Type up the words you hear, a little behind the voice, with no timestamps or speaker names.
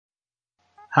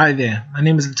Hi there, my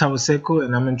name is Latawa Seko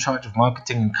and I'm in charge of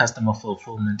marketing and customer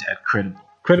fulfillment at Credipple.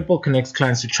 Credipple connects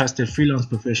clients to trusted freelance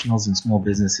professionals and small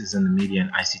businesses in the media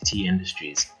and ICT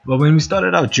industries. But when we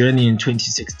started our journey in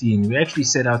 2016, we actually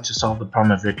set out to solve the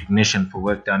problem of recognition for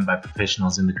work done by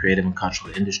professionals in the creative and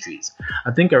cultural industries.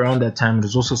 I think around that time, it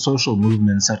was also social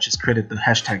movements such as Credit the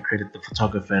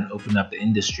Photographer and Open Up the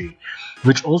Industry,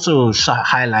 which also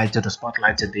highlighted or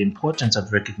spotlighted the importance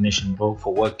of recognition both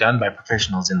for work done by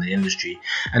professionals in the industry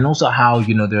and also how,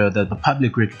 the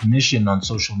public recognition on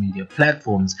social media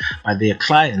platforms by their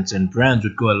clients and brands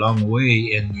would go a long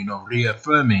way in,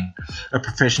 reaffirming a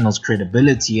professional's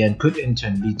credibility and could in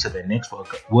turn lead to their next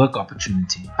work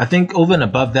opportunity. I think over and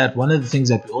above that, one of the things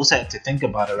that we also had to think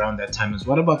about around that time is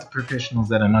what about the professionals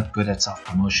that are not good at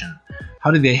self-promotion?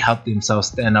 How do they help themselves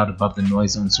stand out above the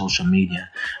noise on social media?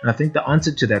 And I think the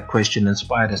answer to that question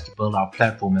inspired us to build our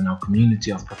platform and our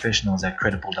community of professionals at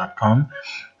Credipple.com,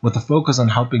 with a focus on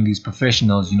helping these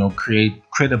professionals, create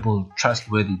credible,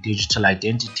 trustworthy digital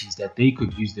identities that they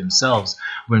could use themselves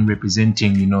when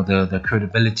representing, the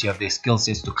credibility of their skill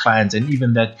sets to clients, and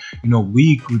even that,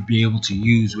 we could be able to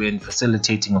use when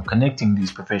facilitating or connecting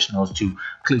these professionals to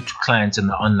clients in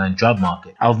the online job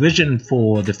market. Our vision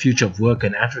for the future of work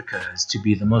in Africa is to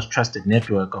be the most trusted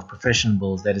network of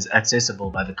professionals that is accessible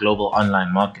by the global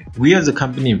online market. We as a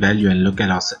company value and look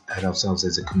at ourselves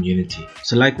as a community.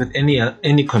 So like with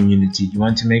any community, you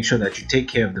want to make sure that you take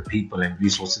care of the people and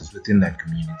resources within that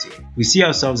community. We see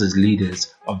ourselves as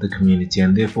leaders of the community,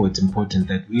 and therefore it's important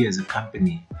that we as a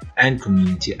company and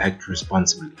community act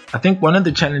responsibly. I think one of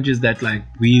the challenges that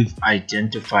we've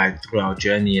identified through our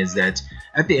journey is that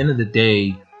at the end of the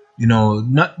day,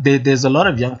 there's a lot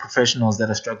of young professionals that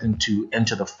are struggling to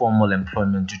enter the formal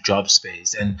employment job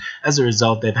space, and as a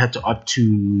result they've had to opt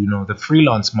to the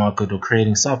freelance market or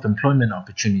creating self-employment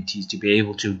opportunities to be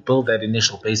able to build that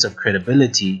initial base of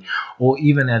credibility, or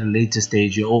even at a later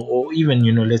stage, or even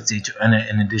let's say to earn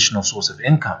an additional source of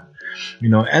income.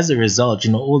 As a result,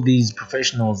 all these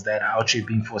professionals that are out here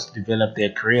being forced to develop their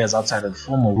careers outside of the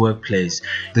formal workplace,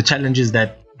 the challenges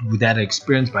that are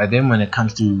experienced by them when it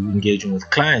comes to engaging with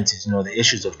clients is, the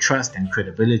issues of trust and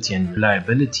credibility and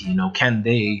reliability. Can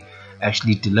they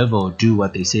actually deliver or do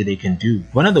what they say they can do?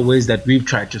 One of the ways that we've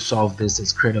tried to solve this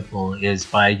as Credipple is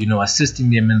by,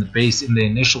 assisting them in the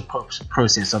initial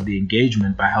process of the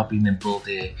engagement by helping them build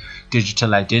their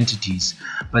digital identities.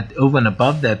 But over and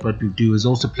above that, what we do is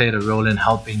also play a role in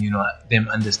helping, them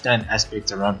understand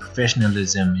aspects around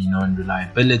professionalism, and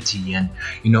reliability and,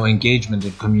 engagement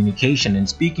and communication, and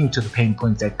speaking to the pain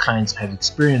points that clients have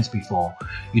experienced before,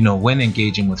 when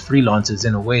engaging with freelancers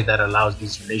in a way that allows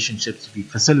these relationships to be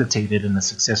facilitated in a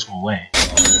successful way.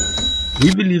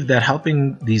 We believe that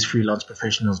helping these freelance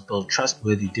professionals build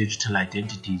trustworthy digital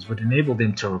identities would enable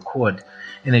them to record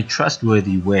in a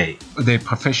trustworthy way their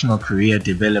professional career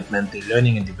development, their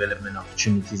learning and development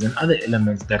opportunities, and other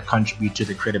elements that contribute to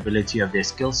the credibility of their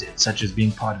skill set, such as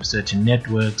being part of certain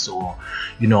networks or,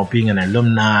 being an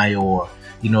alumni or,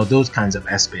 those kinds of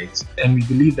aspects. And we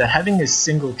believe that having a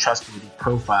single trustworthy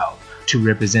profile to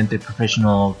represent their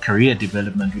professional career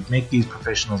development would make these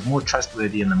professionals more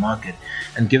trustworthy in the market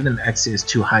and give them access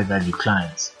to high-value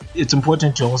clients. It's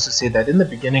important to also say that in the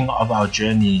beginning of our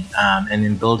journey and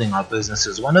in building our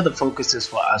businesses, one of the focuses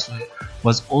for us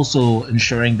was also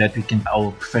ensuring that we can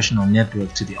our professional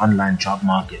network to the online job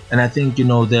market. And I think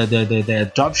the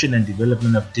adoption and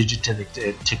development of digital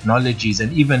technologies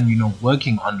and even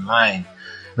working online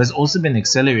has also been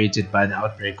accelerated by the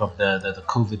outbreak of the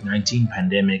COVID-19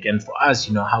 pandemic. And for us,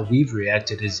 how we've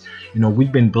reacted is,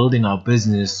 we've been building our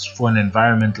business for an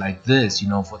environment like this,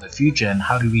 for the future, and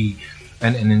how do we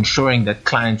and ensuring that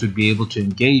clients would be able to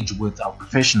engage with our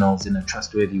professionals in a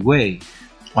trustworthy way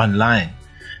online.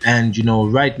 And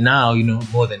right now,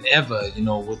 more than ever,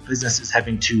 with businesses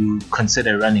having to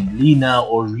consider running leaner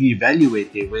or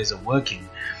reevaluate their ways of working,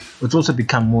 it's also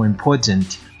become more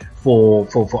important for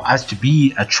us to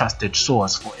be a trusted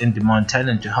source for in-demand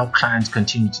talent to help clients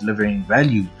continue delivering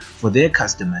value for their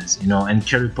customers, and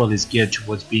Credipple is geared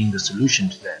towards being the solution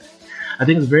to that. I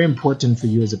think it's very important for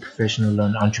you as a professional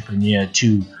and entrepreneur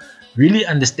to really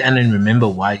understand and remember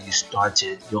why you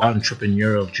started your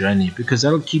entrepreneurial journey, because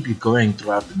that'll keep you going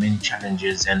throughout the many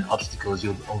challenges and obstacles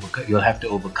you'll have to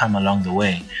overcome along the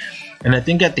way. And I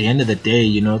think at the end of the day,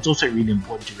 it's also really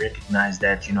important to recognize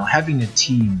that, having a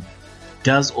team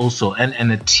does also,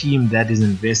 and a team that is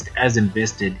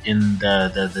invested in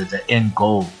the end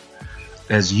goal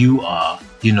as you are,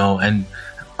 and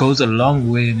goes a long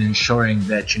way in ensuring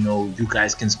that you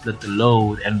guys can split the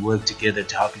load and work together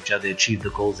to help each other achieve the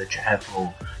goals that you have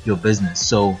for your business.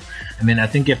 So I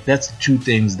think if that's the two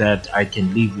things that I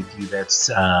can leave with you, that's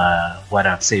what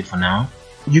I'd say for now.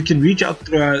 You can reach out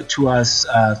to us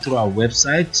through our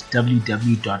website,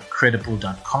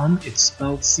 www.crediple.com. It's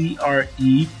spelled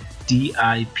CREDIPPLE.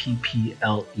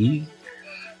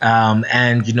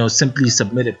 And simply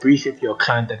submit a brief if you're a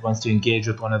client that wants to engage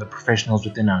with one of the professionals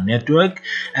within our network.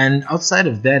 And outside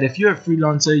of that, if you're a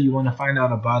freelancer, you want to find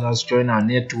out about us, join our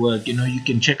network, you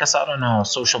can check us out on our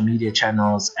social media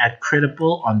channels at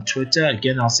Credipple on Twitter.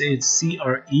 Again, I'll say it's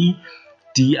CREDIPPLE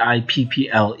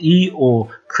or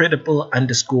Credipple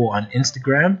 _ on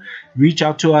Instagram. Reach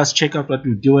out to us, check out what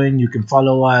we're doing. You can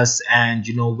follow us, and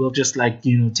we'll just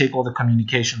take all the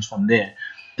communications from there.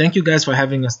 Thank you guys for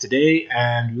having us today,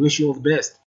 and we wish you all the best.